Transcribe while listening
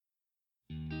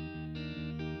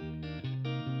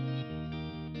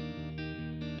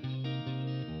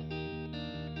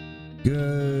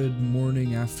Good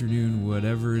morning, afternoon,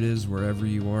 whatever it is, wherever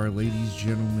you are, ladies,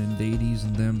 gentlemen, ladies,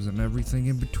 and thems, and everything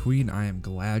in between. I am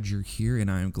glad you're here,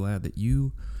 and I am glad that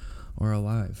you are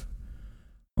alive.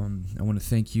 I want to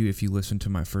thank you if you listened to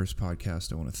my first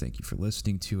podcast. I want to thank you for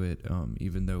listening to it,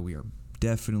 even though we are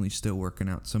definitely still working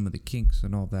out some of the kinks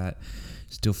and all that,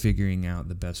 still figuring out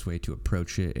the best way to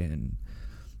approach it and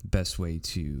best way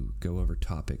to go over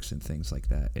topics and things like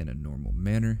that in a normal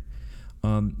manner.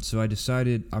 So I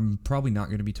decided I'm probably not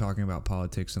going to be talking about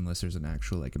politics unless there's an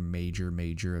actual like a major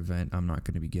event. I'm not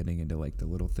going to be getting into like the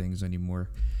little things anymore.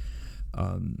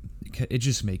 It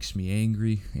just makes me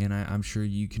angry, and I'm sure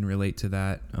you can relate to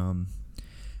that.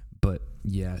 But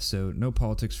yeah, so no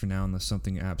politics for now unless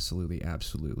something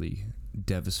absolutely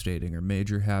devastating or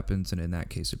major happens, and in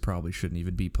that case it probably shouldn't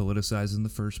even be politicized in the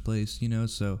first place,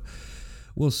 so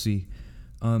we'll see.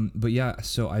 But yeah,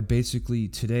 so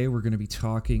today we're going to be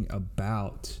talking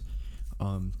about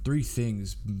three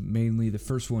things. Mainly, the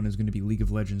first one is going to be League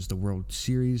of Legends, the World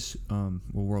Series,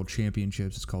 World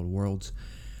Championships. It's called Worlds.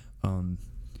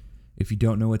 If you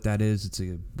don't know what that is, it's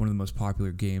one of the most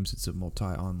popular games. It's a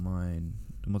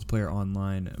multiplayer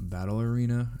online battle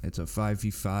arena. It's a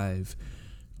 5v5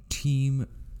 team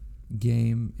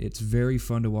game. It's very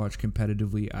fun to watch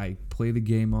competitively. I play the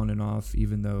game on and off,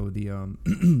 even though the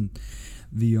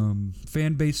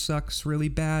fan base sucks really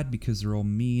bad because they're all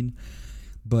mean.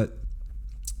 But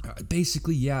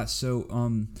basically, yeah. So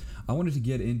I wanted to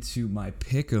get into my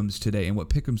pick'ems today, and what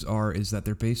pick'ems are is that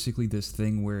they're basically this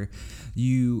thing where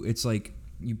it's like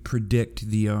you predict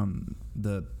the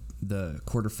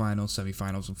quarterfinals,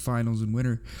 semifinals, and finals and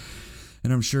winner.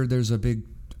 And I'm sure there's a big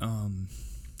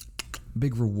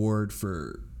reward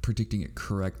for predicting it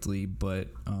correctly, but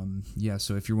yeah,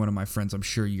 so if you're one of my friends, I'm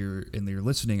sure you're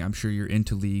listening, I'm sure you're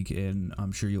into League, and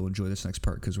I'm sure you'll enjoy this next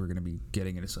part because we're going to be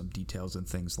getting into some details and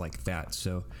things like that.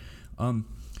 So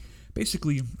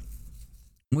basically,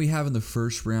 we have in the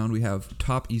first round, we have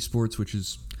Top Esports, which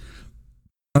is,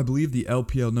 I believe, the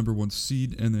LPL number 1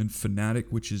 seed, and then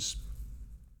Fnatic, which is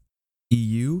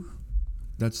EU.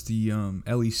 That's the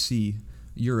LEC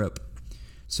Europe.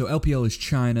 So LPL is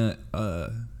China,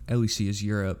 LEC is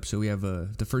Europe. So we have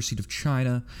the first seed of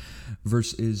China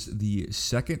versus the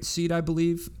second seed, I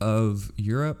believe, of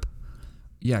Europe.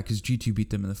 Yeah, because G2 beat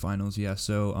them in the finals. Yeah,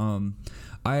 so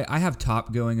I have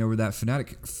Top going over that.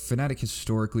 Fnatic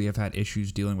historically have had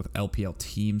issues dealing with LPL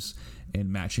teams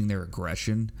and matching their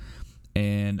aggression.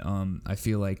 And I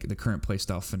feel like the current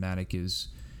playstyle Fnatic is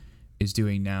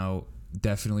doing now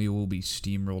definitely will be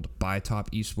steamrolled by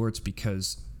Top Esports,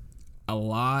 because a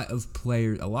lot of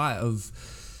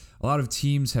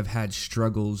teams have had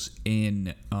struggles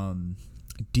in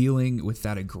dealing with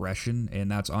that aggression, and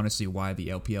that's honestly why the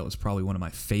LPL is probably one of my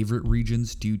favorite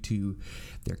regions, due to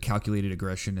their calculated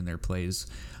aggression in their plays.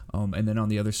 And then on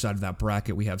the other side of that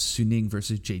bracket, we have Suning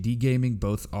versus JD Gaming.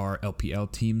 Both are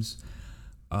LPL teams.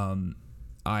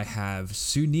 I have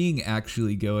Suning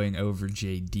actually going over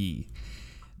JD.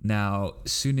 Now,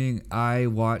 Suning, I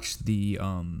watched this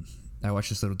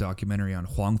little documentary on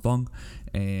Huangfeng,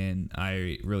 and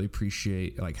I really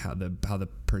appreciate like how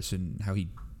he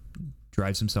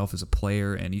drives himself as a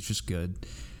player, and he's just good.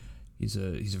 He's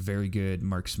a very good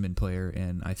marksman player,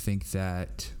 and I think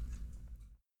that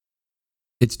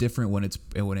it's different when it's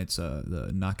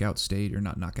the knockout stage, or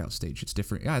not knockout stage. It's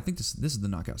different. Yeah, I think this is the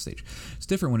knockout stage. It's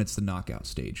different when it's the knockout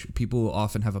stage. People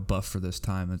often have a buff for this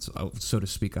time. It's, so to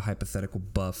speak, a hypothetical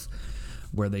buff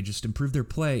where they just improve their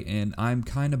play, and I'm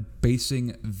kind of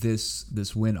basing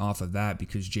this win off of that,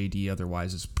 because JD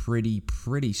otherwise is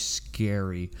pretty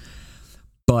scary.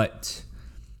 But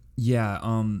yeah,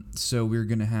 so we're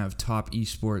gonna have Top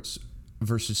Esports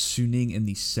versus Suning in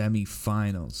the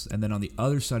semifinals, and then on the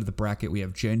other side of the bracket we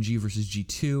have Genji versus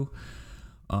G2,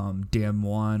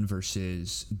 Damwon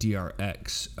versus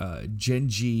DRX.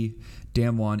 Genji,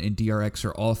 Damwon, and DRX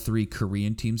are all three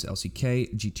Korean teams.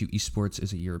 LCK, G2 Esports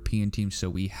is a European team. So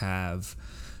we have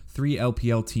 3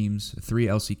 LPL teams, 3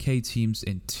 LCK teams,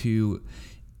 and 2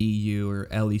 EU or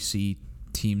LEC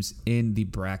teams in the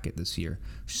bracket this year.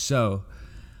 So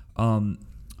I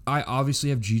obviously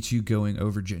have G2 going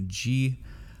over Genji.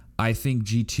 I think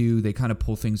G2, they kind of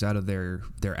pull things out of their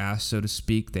ass, so to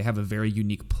speak. They have a very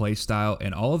unique play style,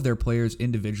 and all of their players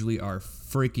individually are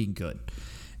freaking good.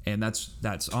 And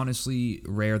that's honestly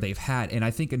rare they've had. And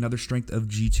I think another strength of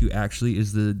G2 actually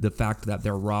is the fact that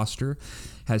their roster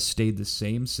has stayed the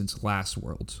same since last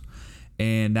Worlds.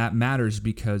 And that matters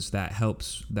because that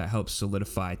helps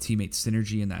solidify teammate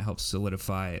synergy, and that helps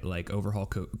solidify like overall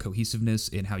cohesiveness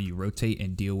in how you rotate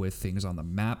and deal with things on the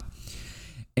map.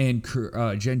 And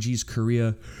Genji's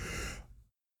Korea,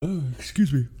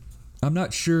 excuse me, I'm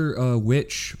not sure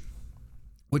which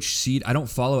seed. I don't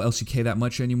follow LCK that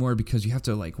much anymore because you have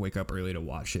to like wake up early to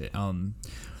watch it.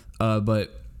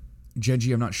 But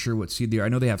Genji, I'm not sure what seed they are. I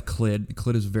know they have Klid.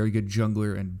 Klid is a very good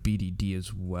jungler, and BDD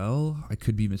as well. I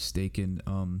could be mistaken.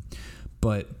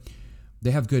 But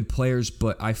they have good players,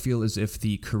 but I feel as if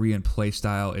the Korean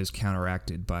playstyle is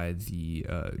counteracted by the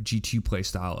G2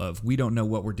 playstyle of we don't know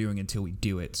what we're doing until we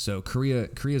do it. So Korea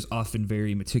is often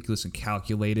very meticulous and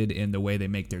calculated in the way they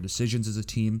make their decisions as a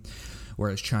team,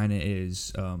 whereas China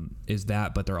is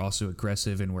that, but they're also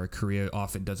aggressive, and where Korea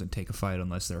often doesn't take a fight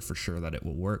unless they're for sure that it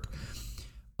will work.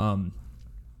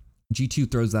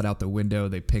 G2 throws that out the window.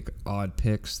 They pick odd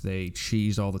picks. They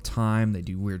cheese all the time. They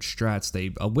do weird strats.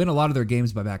 They win a lot of their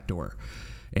games by backdoor.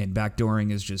 And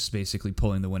backdooring is just basically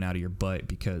pulling the win out of your butt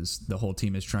because the whole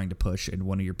team is trying to push and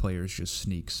one of your players just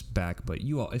sneaks back. But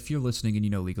you all, if you're listening and you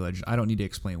know League of Legends, I don't need to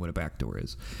explain what a backdoor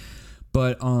is.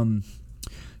 But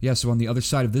yeah, so on the other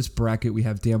side of this bracket, we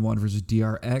have Damwon versus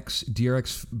DRX.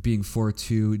 DRX being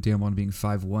 4-2, Damwon being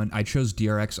 5-1. I chose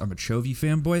DRX. I'm a Chovy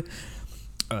fanboy.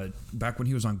 Back when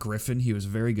he was on Griffin, he was a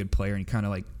very good player, and he kind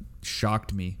of like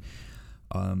shocked me.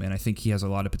 And I think he has a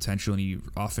lot of potential, and he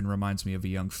often reminds me of a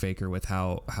young Faker with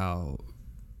how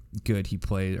good he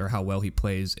plays, or how well he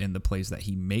plays in the plays that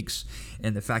he makes.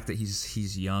 And the fact that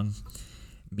he's young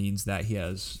means that he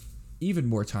has even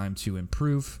more time to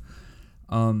improve.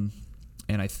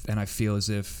 And I feel as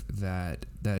if that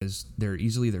is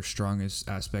their strongest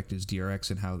aspect is DRX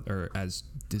and how, or as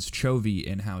is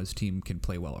Chovy, and how his team can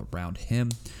play well around him.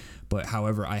 But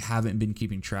however, I haven't been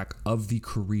keeping track of the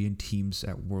Korean teams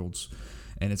at Worlds,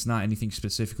 and it's not anything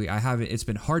specifically. It's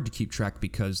been hard to keep track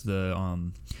because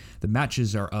the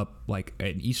matches are up like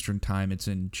at Eastern time. It's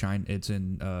in China. It's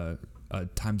in a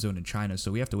time zone in China, so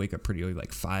we have to wake up pretty early,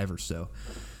 like 5 or so,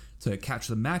 to catch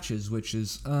the matches, which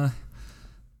is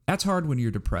that's hard when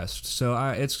you're depressed. So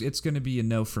it's going to be a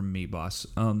no from me, boss.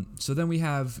 So then I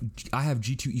have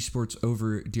G2 Esports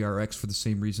over DRX for the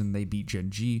same reason they beat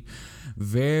Gen G.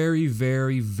 Very,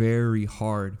 very, very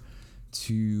hard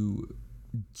to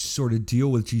sort of deal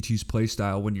with G2's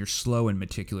playstyle when you're slow and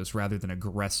meticulous rather than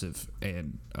aggressive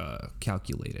and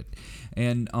calculated.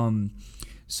 And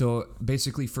so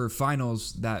basically for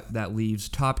finals, that leaves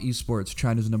Top Esports,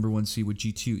 China's number 1 seed, with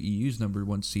G2 EU's number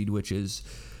 1 seed, which is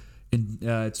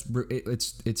it's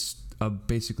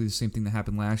basically the same thing that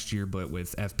happened last year, but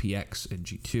with FPX and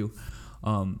G2.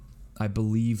 I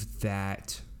believe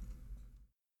that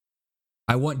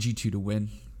I want G2 to win.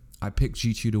 I picked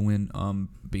G2 to win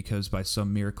because by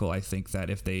some miracle, I think that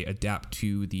if they adapt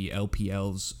to the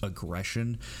LPL's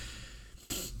aggression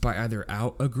by either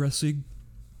out-aggressing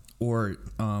or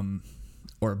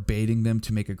baiting them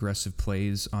to make aggressive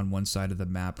plays on one side of the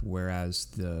map, where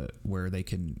they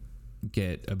can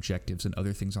get objectives and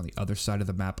other things on the other side of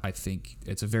the map. I think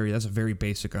that's a very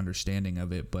basic understanding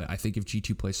of it, but I think if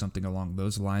G2 plays something along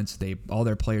those lines, all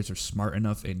their players are smart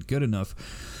enough and good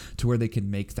enough to where they can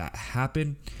make that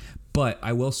happen. But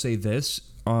I will say this,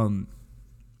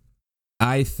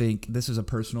 I think, this is a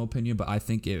personal opinion, but I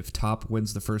think if Top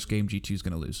wins the first game, G2 is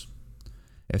going to lose.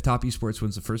 If Top Esports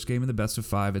wins the first game in the best of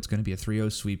 5, it's going to be a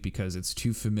 3-0 sweep because it's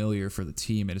too familiar for the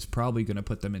team, and it's probably going to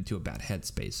put them into a bad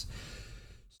headspace.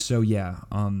 So yeah,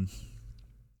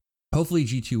 hopefully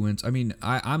G2 wins. I mean,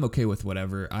 I'm okay with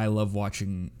whatever. I love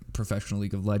watching professional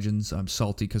League of Legends. I'm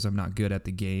salty because I'm not good at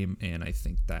the game, and I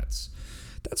think that's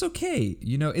okay.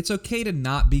 You know, it's okay to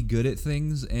not be good at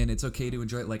things, and it's okay to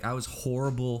enjoy it. Like, I was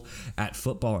horrible at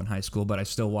football in high school, but I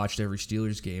still watched every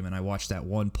Steelers game, and I watched that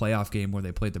one playoff game where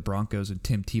they played the Broncos, and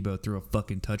Tim Tebow threw a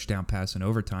fucking touchdown pass in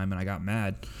overtime, and I got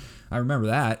mad. I remember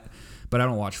that. But I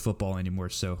don't watch football anymore,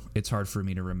 so it's hard for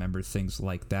me to remember things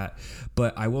like that.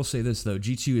 But I will say this, though.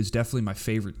 G2 is definitely my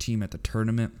favorite team at the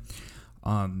tournament.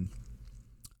 I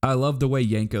love the way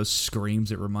Yanko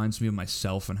screams. It reminds me of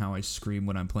myself and how I scream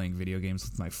when I'm playing video games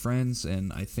with my friends.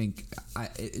 And I think,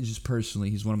 just personally,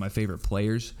 he's one of my favorite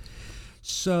players.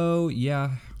 So,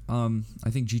 yeah, I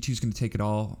think G2 is going to take it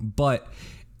all. But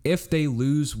if they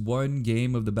lose one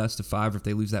game of the best of 5, or if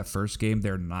they lose that first game,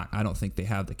 I don't think they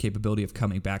have the capability of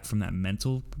coming back from that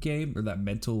mental game, or that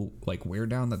mental like wear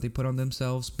down that they put on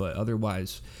themselves. But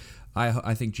otherwise,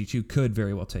 I think G2 could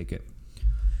very well take it.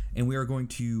 And we are going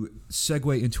to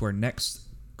segue into our next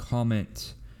section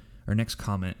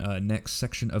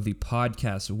of the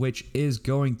podcast, which is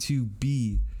going to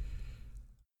be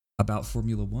about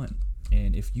Formula One.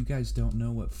 And if you guys don't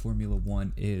know what Formula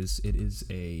One is, it is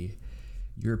a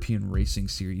European racing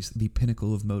series, the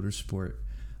pinnacle of motorsport.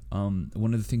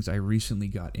 One of the things I recently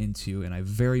got into, and I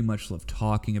very much love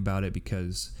talking about it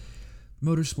because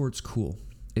motorsport's cool.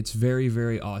 It's very,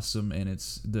 very awesome, and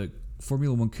it's the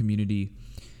Formula One community,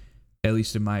 at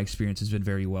least in my experience, has been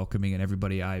very welcoming, and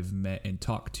everybody I've met and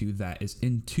talked to that is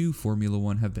into Formula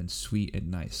One have been sweet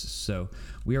and nice. So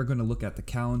we are going to look at the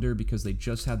calendar because they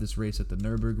just had this race at the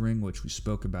Nürburgring, which we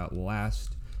spoke about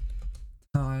last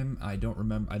time. I don't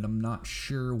remember. I'm not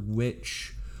sure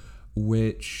which.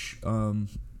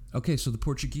 Okay, so the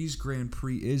Portuguese Grand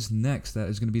Prix is next. That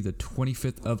is going to be the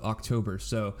 25th of October.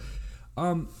 So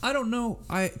I don't know.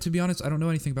 To be honest, I don't know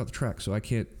anything about the track, so I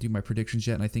can't do my predictions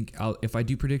yet. And I think if I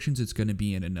do predictions, it's going to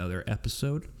be in another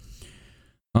episode.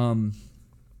 But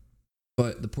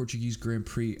the Portuguese Grand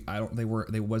Prix,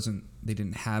 they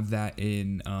didn't have that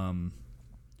in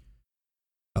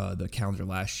the calendar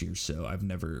last year, so I've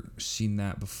never seen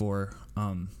that before.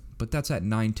 But that's at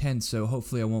 9:10, so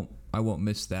hopefully I won't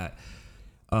miss that.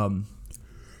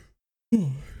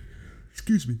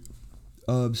 Excuse me.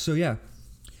 So yeah.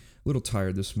 A little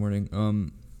tired this morning.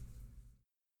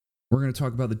 We're going to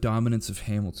talk about the dominance of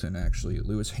Hamilton, actually.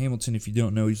 Lewis Hamilton, if you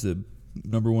don't know, he's the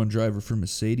number one driver for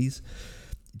Mercedes.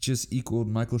 Just equaled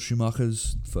Michael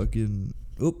Schumacher's fucking...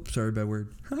 sorry, bad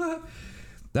word.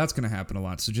 That's going to happen a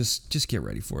lot, so just get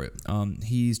ready for it.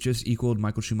 He's just equaled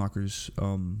Michael Schumacher's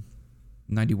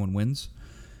 91 wins,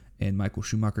 and Michael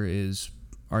Schumacher is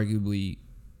arguably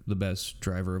the best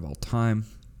driver of all time.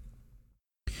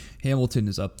 Hamilton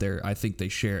is up there. I think they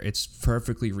share. It's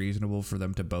perfectly reasonable for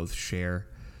them to both share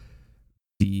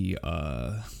the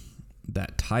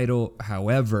that title.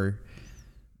 However,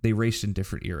 they raced in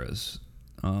different eras.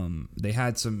 They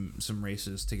had some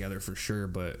races together for sure,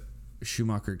 but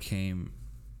Schumacher came.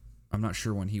 I'm not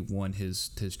sure when he won his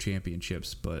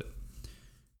championships,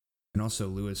 and also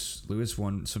Lewis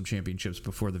won some championships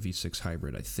before the V6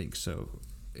 hybrid, I think. So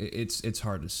it's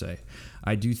hard to say.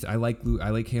 I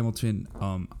like Hamilton.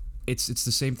 It's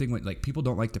the same thing when like people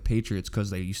don't like the Patriots because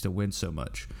they used to win so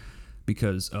much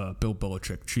because Bill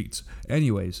Belichick cheats.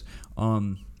 Anyways,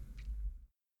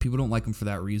 people don't like him for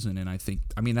that reason, and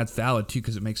I mean that's valid too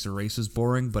because it makes the races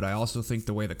boring. But I also think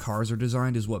the way the cars are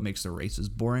designed is what makes the races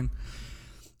boring.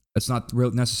 It's not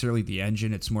necessarily the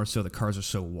engine. It's more so the cars are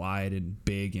so wide and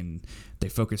big, and they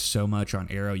focus so much on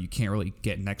aero. You can't really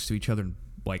get next to each other and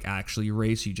like actually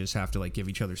race. You just have to like give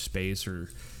each other space, or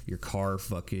your car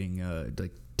fucking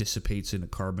like dissipates into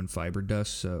carbon fiber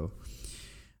dust. So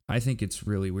I think it's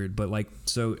really weird. But like,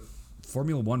 so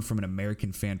Formula One from an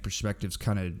American fan perspective is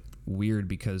kind of weird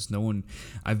because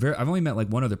I've only met like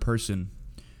one other person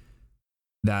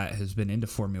that has been into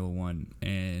Formula One,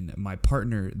 and my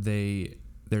partner,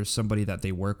 there's somebody that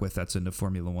they work with that's into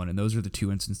Formula One, and those are the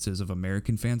two instances of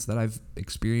American fans that I've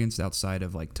experienced outside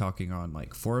of like talking on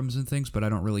like forums and things, but I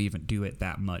don't really even do it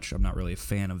that much. I'm not really a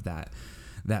fan of that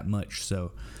much.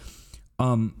 So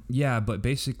yeah, but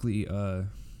basically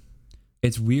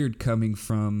it's weird coming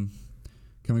from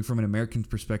an American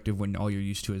perspective when all you're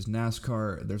used to is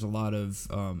NASCAR. There's a lot of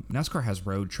NASCAR has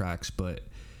road tracks, but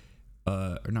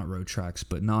or not road tracks,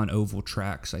 but non-oval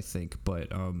tracks, I think.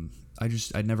 But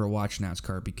I never watched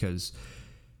NASCAR because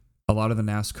a lot of the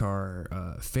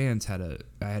NASCAR fans I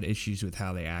had issues with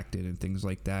how they acted and things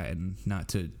like that, and not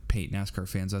to paint NASCAR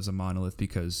fans as a monolith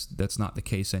because that's not the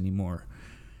case anymore.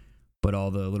 But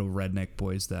all the little redneck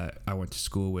boys that I went to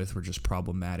school with were just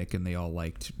problematic, and they all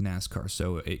liked NASCAR.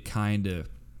 So it kind of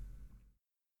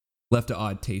left an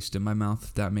odd taste in my mouth,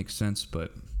 if that makes sense.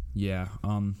 But yeah,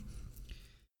 and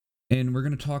we're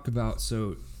going to talk about,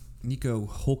 so Nico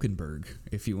Hülkenberg,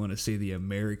 if you want to say the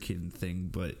American thing,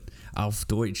 but auf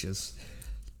Deutsch is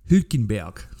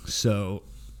Hülkenberg. So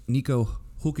Nico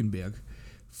Hülkenberg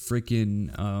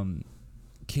freaking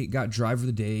got driver of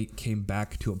the day, came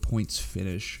back to a points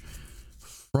finish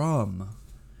from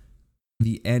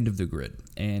the end of the grid,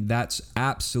 and that's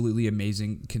absolutely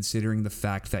amazing considering the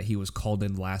fact that he was called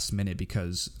in last minute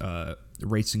because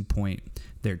Racing Point,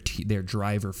 their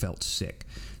driver felt sick.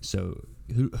 So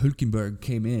Hülkenberg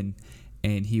came in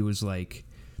and he was like,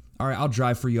 all right, I'll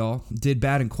drive for y'all. Did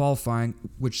bad in qualifying,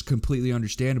 which is completely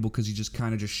understandable because he just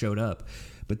kind of just showed up.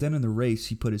 But then in the race,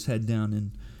 he put his head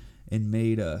down and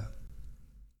made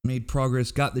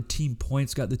progress, got the team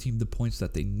the points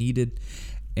that they needed.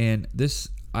 And this,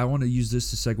 I want to use this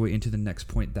to segue into the next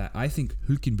point, that I think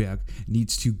Hülkenberg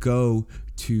needs to go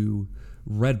to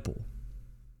Red Bull.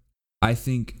 I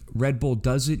think Red Bull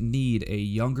doesn't need a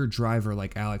younger driver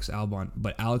like Alex Albon,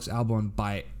 but Alex Albon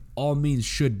by all means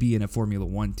should be in a Formula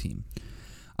One team.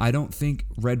 I don't think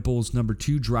Red Bull's number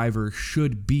 2 driver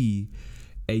should be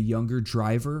a younger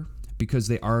driver because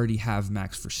they already have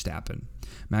Max Verstappen.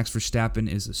 Max Verstappen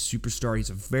is a superstar. He's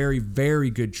a very, very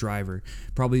good driver.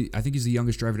 I think he's the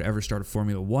youngest driver to ever start a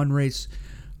Formula One race.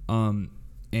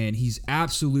 and he's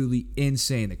absolutely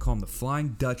insane. They call him the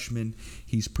Flying Dutchman.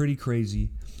 He's pretty crazy.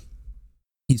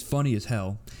 He's funny as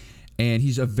hell, and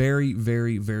he's a very,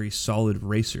 very, very solid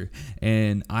racer.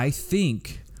 And I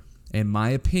think, in my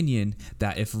opinion,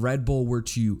 that if Red Bull were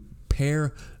to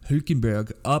pair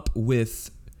Hülkenberg up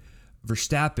with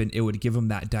Verstappen, it would give him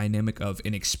that dynamic of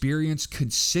an experienced,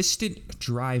 consistent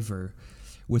driver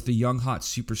with a young, hot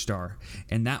superstar.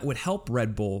 And that would help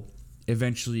Red Bull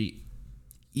eventually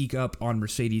eke up on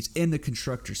Mercedes in the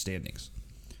constructor standings.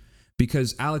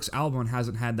 Because Alex Albon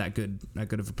hasn't had that good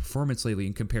of a performance lately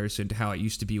in comparison to how it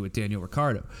used to be with Daniel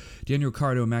Ricciardo. Daniel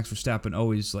Ricciardo and Max Verstappen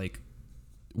always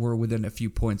were within a few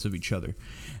points of each other.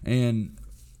 And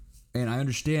I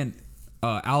understand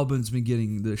Albon's been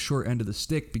getting the short end of the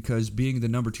stick because being the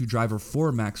number 2 driver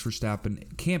for Max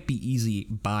Verstappen can't be easy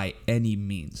by any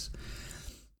means.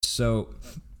 So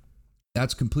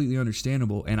that's completely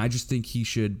understandable, and I just think he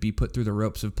should be put through the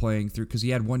ropes of playing through, because he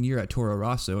had 1 year at Toro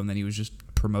Rosso and then he was just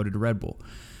promoted to Red Bull.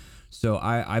 So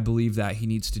I believe that he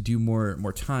needs to do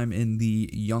more time in the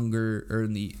younger or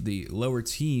in the lower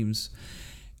teams,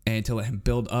 and to let him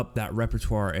build up that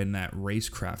repertoire and that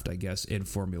racecraft, I guess, in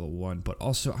Formula One. But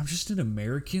also, I'm just an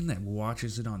American that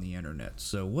watches it on the internet.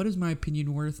 So what is my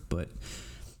opinion worth? But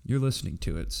you're listening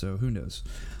to it, so who knows?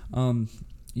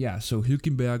 Yeah, so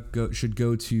Hülkenberg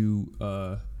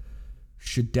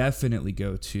should definitely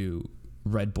go to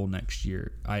Red Bull next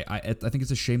year. I think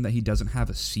it's a shame that he doesn't have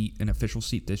an official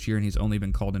seat this year, and he's only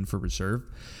been called in for reserve,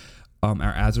 or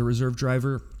as a reserve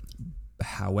driver.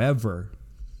 However,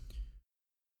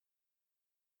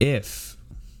 if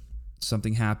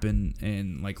something happened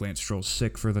and Lance Stroll's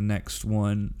sick for the next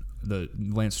one,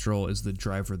 Lance Stroll is the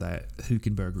driver that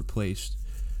Hülkenberg replaced.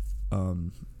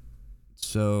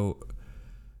 So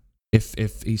if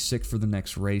he's sick for the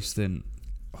next race, then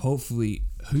hopefully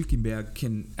Hülkenberg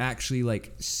can actually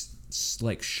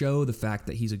show the fact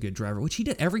that he's a good driver, which he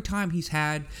did every time he's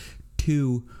had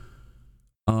to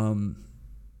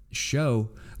show.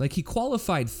 He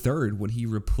qualified third when he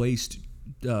replaced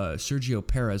Sergio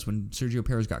Perez when Sergio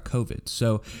Perez got COVID.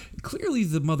 So clearly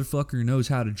the motherfucker knows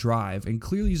how to drive, and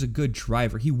clearly he's a good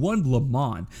driver. He won Le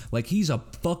Mans.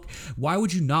 Why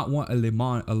would you not want a Le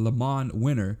Mans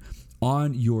winner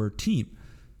on your team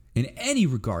in any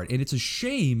regard? And it's a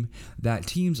shame that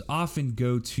teams often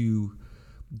go to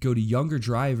younger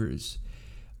drivers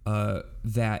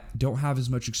that don't have as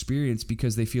much experience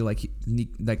because they feel like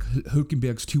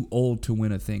Hülkenberg's too old to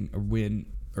win a thing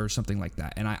or something like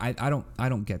that. And I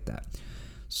don't get that.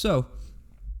 So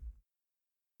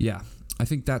yeah, I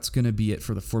think that's going to be it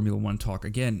for the Formula One talk.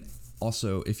 Again,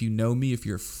 also, if you know me, if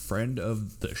you're a friend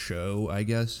of the show, I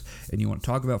guess, and you want to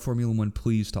talk about Formula One,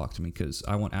 please talk to me, because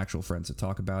I want actual friends to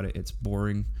talk about it. It's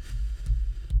boring.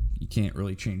 You can't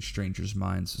really change strangers'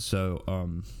 minds. So,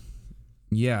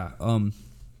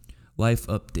 life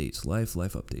updates.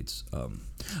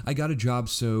 I got a job,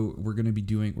 so we're going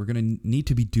to need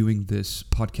to be doing this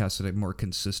podcast at a more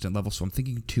consistent level. So I'm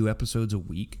thinking 2 episodes a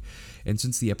week. And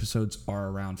since the episodes are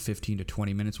around 15 to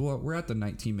 20 minutes, well, we're at the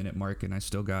 19-minute mark, and there's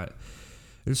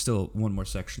still one more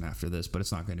section after this, but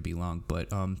it's not going to be long.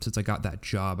 But since I got that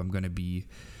job, I'm going to be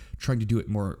trying to do it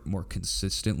more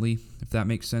consistently, if that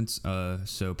makes sense.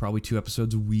 So probably 2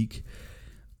 episodes a week.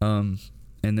 And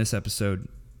this episode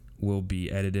will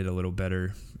be edited a little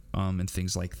better, and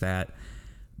things like that.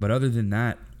 But other than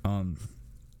that, I'm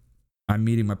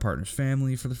meeting my partner's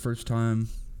family for the first time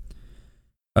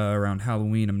around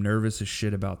Halloween. I'm nervous as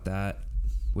shit about that,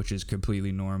 which is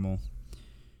completely normal.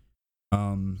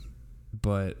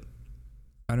 But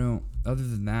other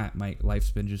than that, my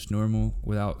life's been just normal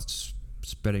without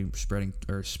spreading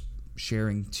or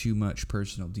sharing too much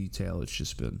personal detail. It's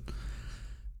just been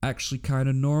actually kind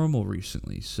of normal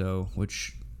recently. So,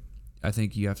 which I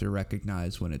think you have to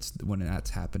recognize when that's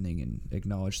happening, and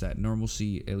acknowledge that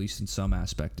normalcy, at least in some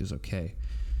aspect, is okay.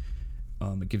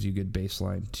 It gives you a good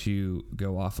baseline to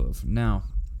go off of. Now,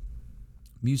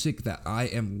 music that I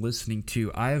am listening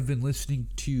to. I have been listening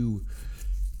to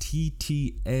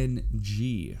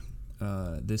TTNG.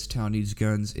 This Town Needs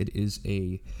Guns. It is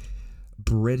a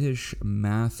British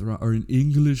math rock, or an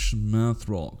English math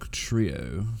rock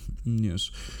trio.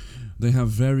 Yes, they have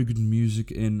very good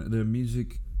music, and their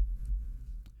music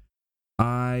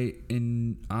I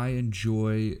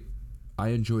enjoy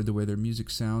the way their music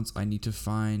sounds. I need to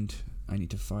find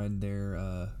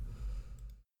their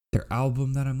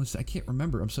album that I'm listening. I can't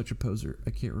remember. I'm such a poser.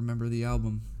 I can't remember the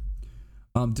album.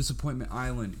 Disappointment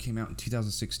Island came out in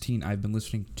 2016. I've been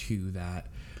listening to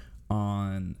that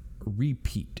on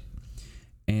repeat,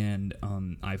 and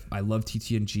I love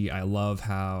TTNG. I love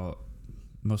how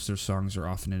most of their songs are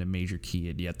often in a major key,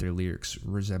 and yet their lyrics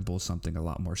resemble something a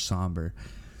lot more somber.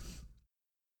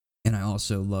 And I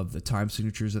also love the time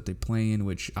signatures that they play in,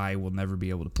 which I will never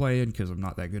be able to play in because I'm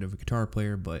not that good of a guitar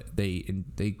player, but they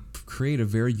create a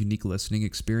very unique listening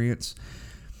experience.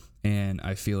 And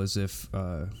I feel as if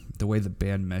the way the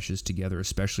band meshes together,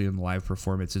 especially in live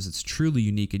performances, it's truly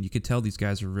unique. And you can tell these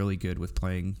guys are really good with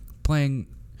playing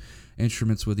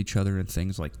instruments with each other and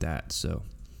things like that. So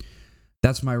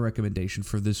that's my recommendation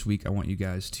for this week. I want you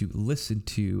guys to listen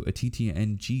to a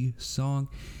TTNG song.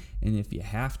 And if you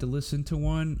have to listen to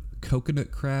one,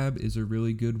 Coconut Crab is a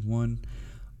really good one.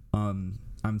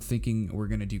 I'm thinking we're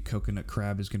going to do Coconut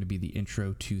Crab is going to be the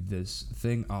intro to this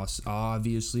thing,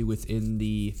 obviously within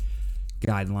the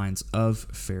guidelines of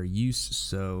fair use.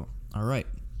 So, all right.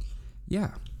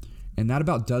 Yeah. And that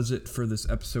about does it for this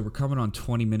episode. We're coming on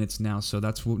 20 minutes now, so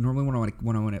that's normally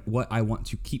what I want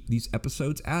to keep these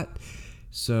episodes at.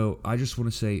 So I just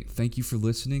want to say thank you for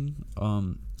listening.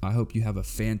 I hope you have a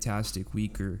fantastic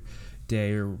week or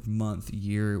day or month,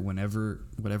 year, whatever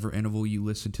interval you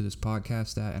listen to this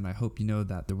podcast at. And I hope you know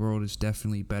that the world is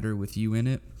definitely better with you in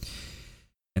it,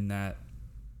 and that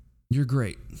you're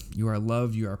great. You are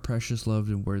loved. You are precious, loved,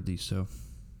 and worthy. So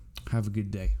have a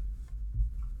good day.